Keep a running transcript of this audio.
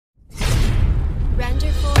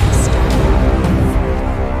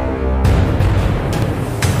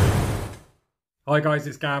Hi guys,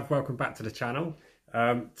 it's Gav. Welcome back to the channel.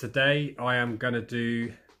 Today I am going to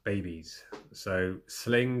do babies. So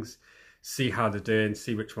slings, see how they're doing,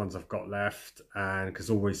 see which ones I've got left. And because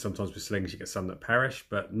always sometimes with slings you get some that perish,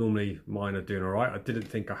 but normally mine are doing all right. I didn't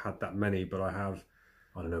think I had that many, but I have,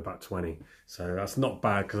 I don't know, about 20. So that's not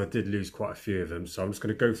bad because I did lose quite a few of them. So I'm just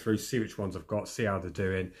going to go through, see which ones I've got, see how they're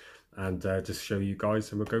doing, and just show you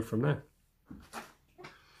guys, and we'll go from there.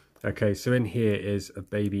 Okay, so in here is a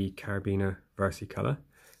baby carabiner versicolor,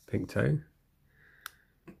 pink toe.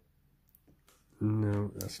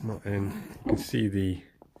 No, that's not in. You can see the...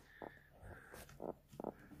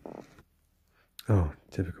 Oh,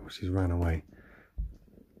 typical, she's ran away.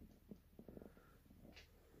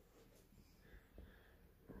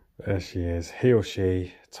 There she is, he or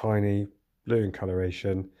she, tiny, blue in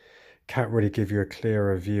coloration. Can't really give you a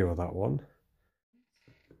clearer view of that one.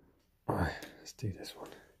 Alright, let's do this one.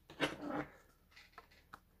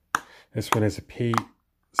 This one is a P.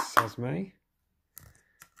 Sesame.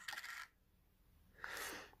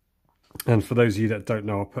 And for those of you that don't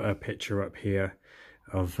know, I'll put a picture up here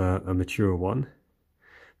of a mature one.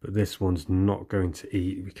 But this one's not going to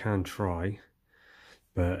eat. We can try,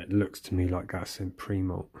 but it looks to me like that's in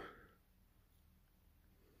pre-molt.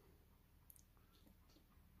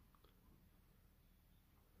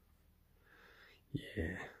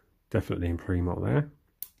 Yeah, definitely in pre-molt there.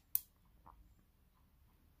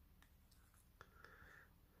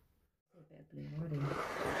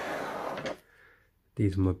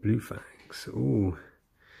 These are my blue fangs. Ooh,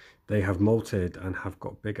 they have molted and have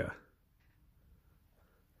got bigger.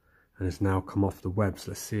 And it's now come off the webs.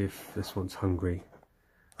 Let's see if this one's hungry.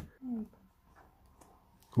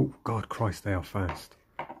 Oh, God, Christ, they are fast.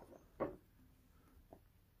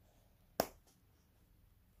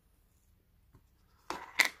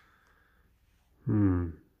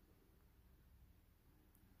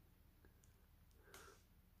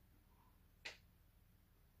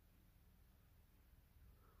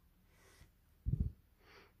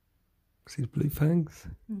 See the blue fangs?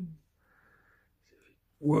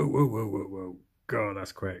 Whoa, whoa, whoa, whoa, whoa. God,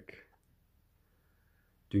 that's quick.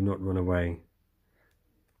 Do not run away.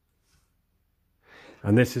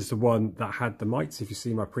 And this is the one that had the mites. If you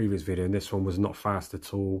see my previous video, and this one was not fast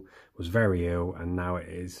at all, was very ill, and now it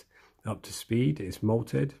is up to speed. It's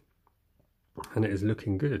molted, and it is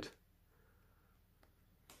looking good.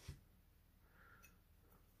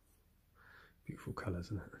 Beautiful colours,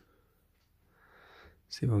 isn't it?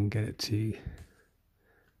 See if I can get it to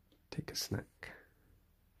take a snack.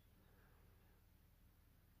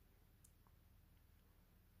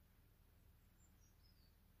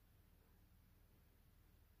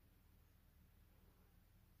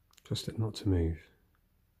 Trust it not to move.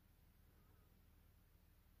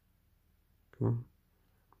 Come on.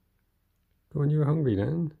 Go on, you were hungry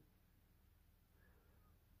then.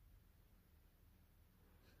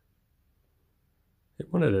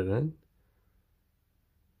 It wanted it then.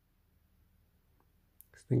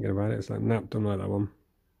 Just thinking about it, it's like, nope, don't like that one.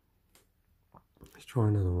 Let's try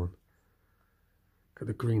another one. Got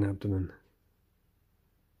the green abdomen.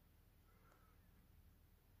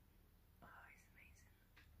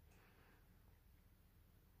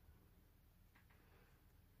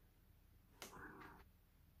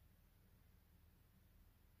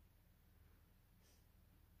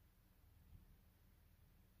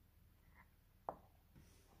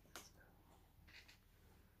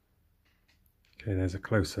 Okay, there's a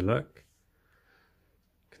closer look.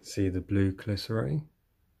 You can see the blue chrysalis.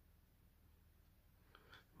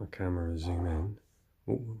 My camera will zoom in.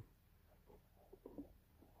 Ooh.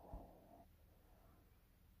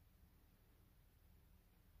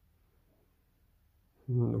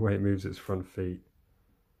 The way it moves its front feet.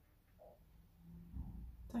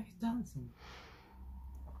 It's like it's dancing.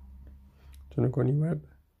 Do you want to go on your web?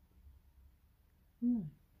 No.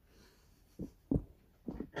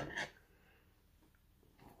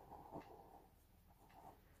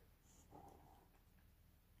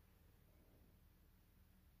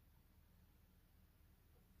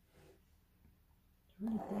 It's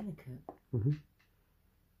really delicate. Mm-hmm.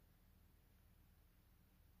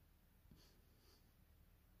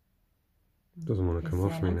 Doesn't want to come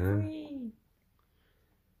off me now.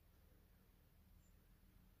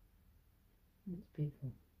 It's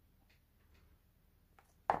beautiful.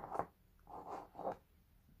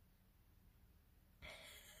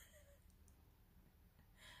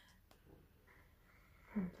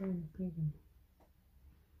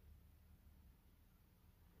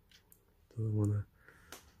 Doesn't want to.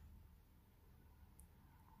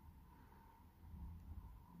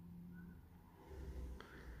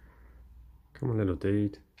 Come on, little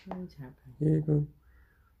dude. What's happening? Here you go.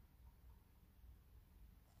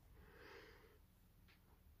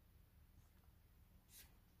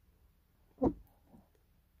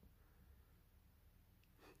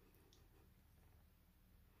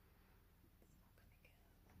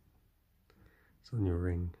 It's on your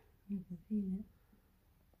ring. You can feel it.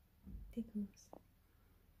 Tickles.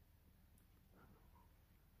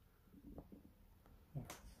 Yes.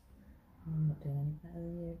 I'm not doing any better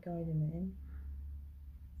than you guiding it in.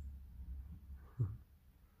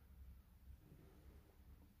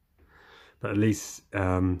 But at least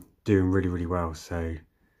doing really, really well. So,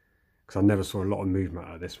 because I never saw a lot of movement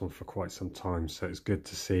out of this one for quite some time. So it's good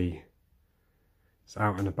to see it's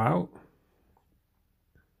out and about.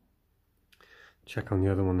 Check on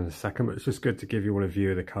the other one in a second, but it's just good to give you all a view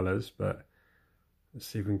of the colours. But let's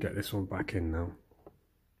see if we can get this one back in now.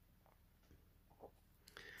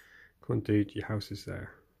 Come on, dude, your house is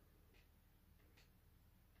there.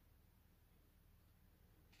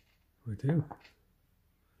 We do.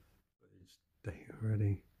 Day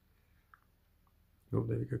already. Oh,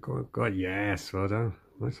 there we go. Go on. God, yes, well done.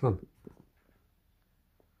 Nice one.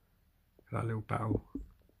 That little battle.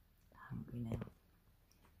 Hungry now.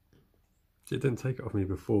 It didn't take it off me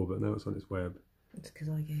before, but now it's on its web. It's because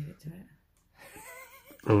I gave it to it.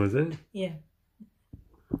 Oh, is it? Yeah.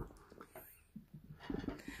 Look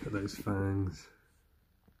at those fangs.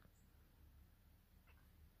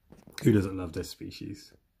 Who doesn't love this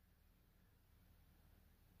species?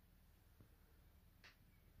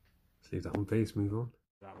 Let's leave that one, please. Move on.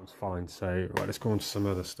 That one's fine. So, right, let's go on to some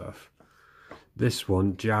other stuff. This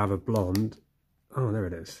one, Java Blonde. Oh, there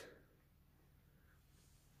it is.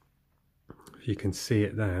 If you can see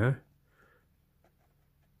it there.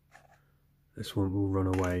 This one will run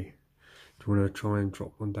away. Do you want to try and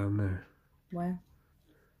drop one down there? Where?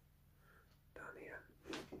 Down here.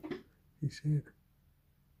 You see it?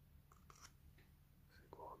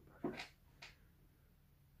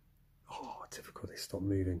 Oh, typical. They stop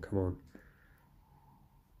moving. Come on.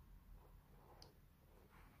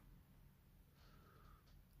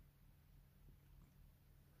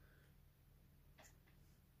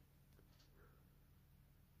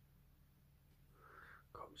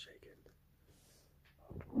 God, I'm shaking.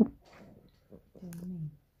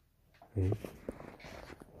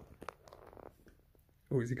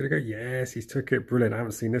 Oh, is he going to go? Yes, he's took it. Brilliant. I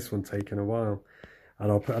haven't seen this one taken in a while.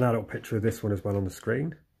 And I'll put an adult picture of this one as well on the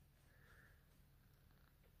screen.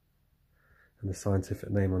 And the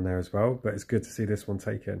scientific name on there as well. But it's good to see this one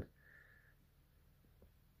taken.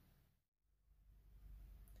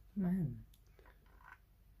 Man.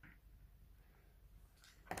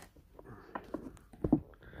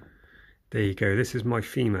 There you go. This is my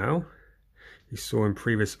female. You saw in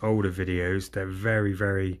previous older videos. They're very,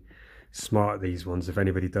 very smart, these ones, if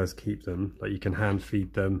anybody does keep them. Like, you can hand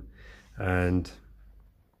feed them. And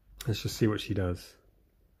let's just see what she does.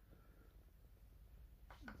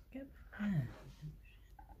 Get there.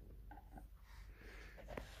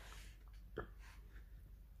 You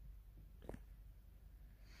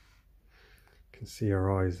can see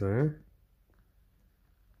her eyes there.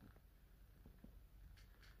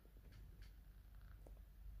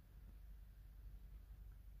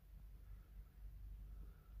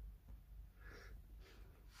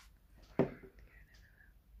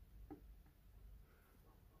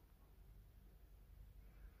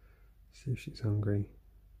 See if she's hungry.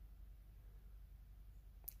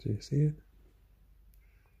 Do you see it?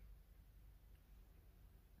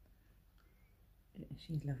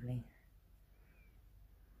 She's lovely.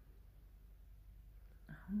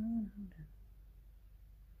 Hold on.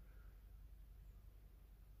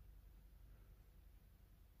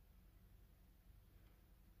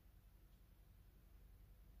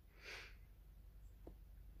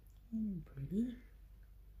 Pretty.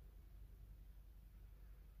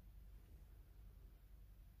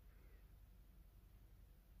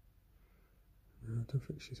 No, I don't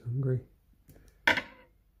think she's hungry.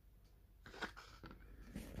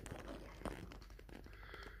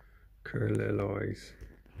 Her little eyes.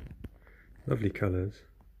 Lovely colours.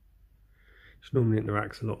 She normally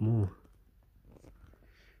interacts a lot more.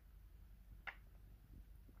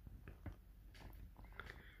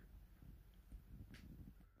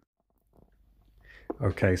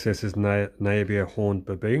 Okay, so this is Naibia horned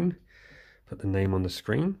baboon. Put the name on the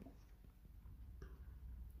screen.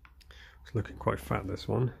 It's looking quite fat, this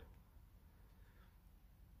one.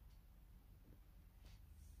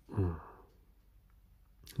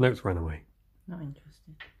 No, it's ran away. Not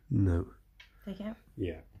interested. No. Take it out?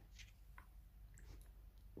 Yeah.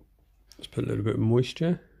 Let's put a little bit of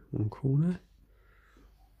moisture on the corner.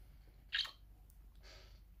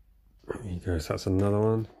 There you go, so that's another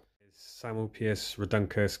one. Samopus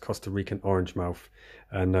reduncus Costa Rican orange mouth.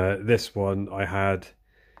 And this one I had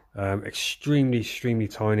extremely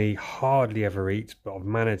tiny, hardly ever eat, but I've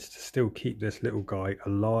managed to still keep this little guy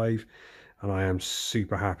alive, and I am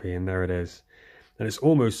super happy. And there it is. And it's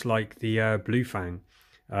almost like the blue fang,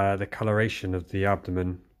 the coloration of the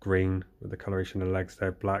abdomen green with the coloration of the legs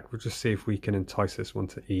there black. We'll just see if we can entice this one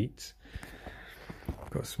to eat.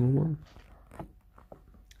 Got a small one.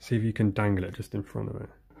 See if you can dangle it just in front of it.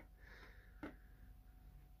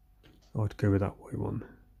 I'd go with that white one.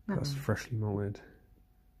 That's freshly malted.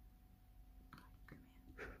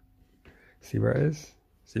 See where it is?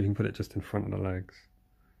 See if you can put it just in front of the legs.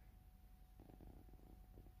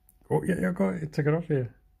 Oh yeah, I got it. It took it off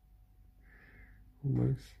here.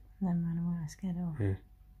 Almost. Then ran away. I scared off. Yeah.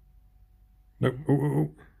 Nope. Oh.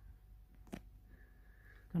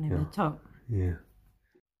 Gone over the top. Yeah.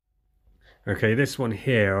 Okay, this one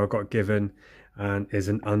here I got given and is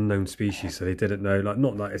an unknown species, so they didn't know, like,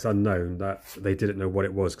 not that it's unknown, that they didn't know what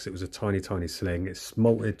it was because it was a tiny sling. It's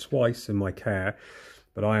smolted twice in my care,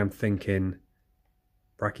 but I am thinking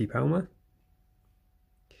brachypelma.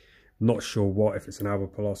 Not sure what, if it's an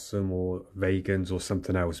albopolossum or vagans or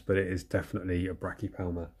something else, but it is definitely a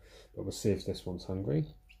brachypelma. But we'll see if this one's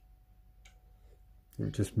hungry.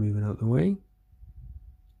 Just moving out the way.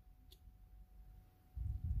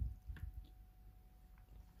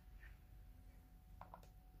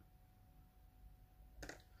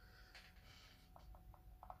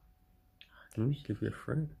 Give you a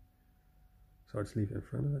thread. So I'll just leave it in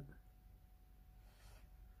front of it.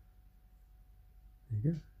 There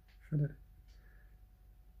you go. Shred it.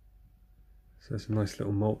 So there's a nice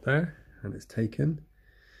little molt there, and it's taken.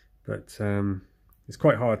 But it's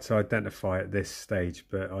quite hard to identify at this stage,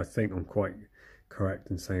 but I think I'm quite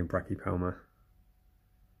correct in saying brachypelma.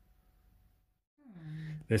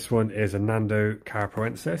 This one is a Nando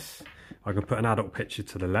carapoensis. I can put an adult picture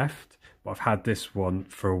to the left, but I've had this one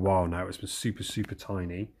for a while now. It's been super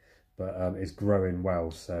tiny, but it's growing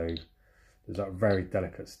well, so there's that very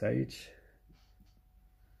delicate stage.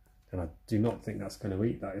 And I do not think that's going to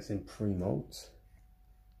eat. That is in pre-molt.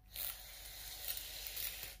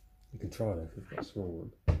 You can try that if you've got a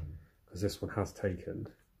small one, because this one has taken.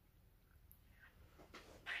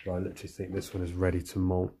 But I literally think this one is ready to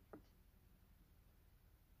molt.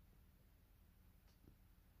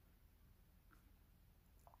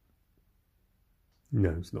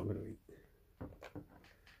 No, it's not going to eat.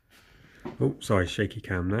 Oh, sorry, shaky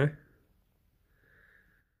cam there.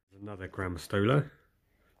 Another Grammostola,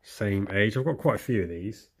 same age. I've got quite a few of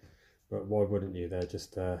these, but why wouldn't you? They're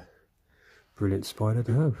just a brilliant spider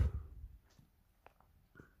to have.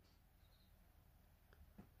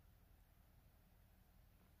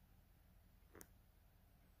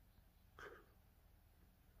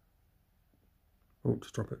 Oh,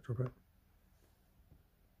 just drop it, drop it.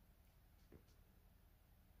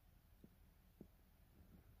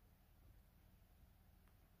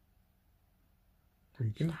 There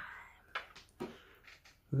you go.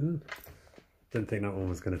 Didn't think that one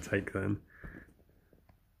was going to take then.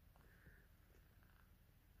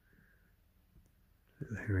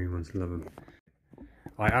 The hairy ones love them.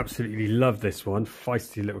 I absolutely love this one.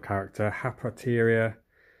 Feisty little character. Hapateria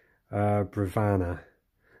brevana.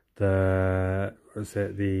 The, what is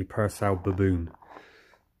it? The Purcell baboon.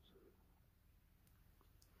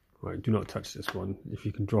 Right, do not touch this one. If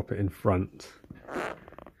you can drop it in front.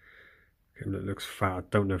 Okay, it looks fat. I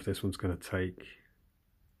don't know if this one's going to take.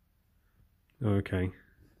 Oh, okay,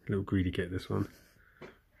 a little greedy git this one.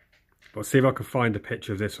 But I'll see if I can find a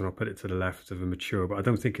picture of this one. I'll put it to the left of a mature, but I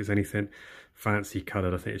don't think it's anything fancy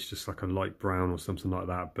coloured. I think it's just like a light brown or something like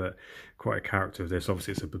that, but quite a character of this.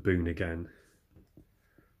 Obviously it's a baboon again.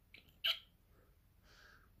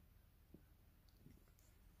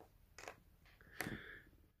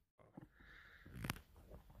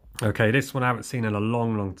 Okay, this one I haven't seen in a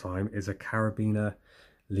long time is a Carabina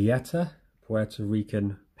lieta, Puerto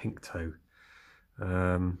Rican pink toe. Do you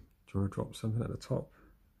want to drop something at the top?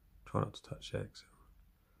 Try not to touch it.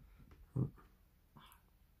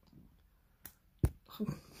 What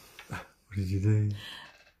did you do?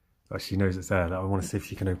 Oh, she knows it's there. I want to see if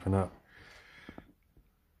she can open up.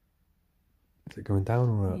 Is it going down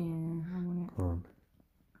or up? Yeah, I want it. Come on.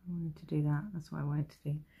 I wanted to do that. That's what I wanted to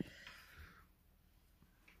do.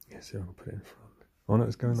 Yeah, see if I can put it in front. Oh no,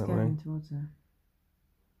 it's going that way. Towards her.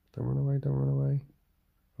 Don't run away, don't run away.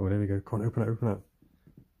 Oh, there we go. Come on, open it, open it.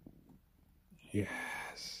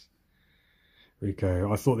 Yes. There we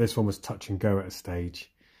go. I thought this one was touch and go at a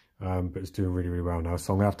stage, but it's doing really well now.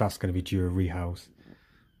 So I'm going to that's going to be due a rehouse.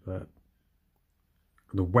 But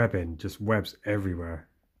the webbing, just webs everywhere.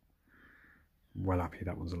 Well happy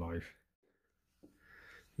that one's alive.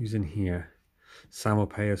 Who's in here?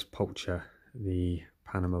 Samopaeus pulcher, the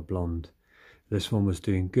Panama blonde. This one was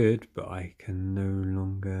doing good, but I can no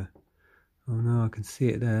longer. Oh no, I can see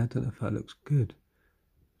it there. I don't know if that looks good.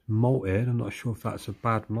 Malted. I'm not sure if that's a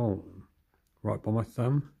bad malt. Right by my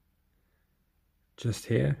thumb. Just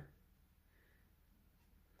here.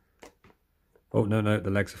 Oh, no, the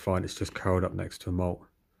legs are fine. It's just curled up next to a malt.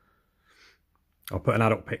 I'll put an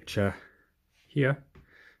adult picture here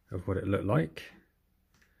of what it looked like.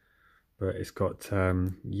 But it's got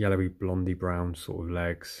yellowy, blondie brown sort of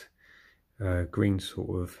legs. Green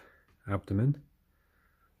sort of abdomen.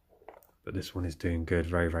 But this one is doing good.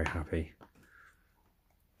 Very, very happy.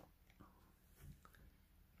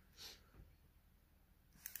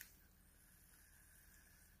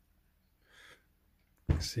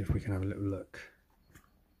 Let's see if we can have a little look.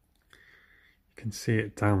 You can see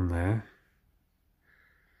it down there.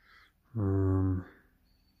 To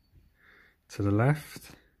the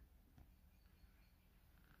left.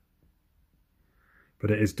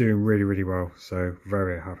 But it is doing really, really well. So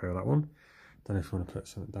very happy with that one. Don't know if you want to put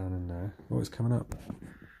something down in there. Oh, it's coming up.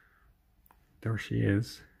 There she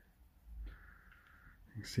is.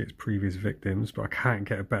 You can see its previous victims, but I can't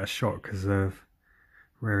get a better shot because of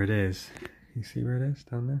where it is. You see where it is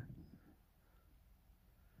down there?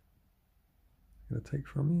 Gonna take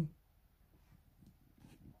from you.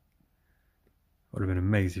 I would have been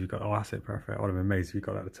amazed if you got. Oh, that's it, perfect. I would have been amazed if you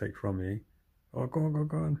got that to take from you. Oh, go on,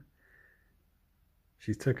 go on.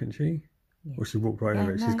 She's took, isn't she? Yeah. Or she walked right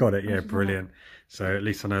over it. She's got it. Yeah, brilliant. So at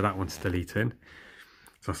least I know that one's still eating.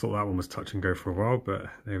 So I thought that one was touch and go for a while, but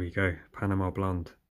there we go. Panama Blonde.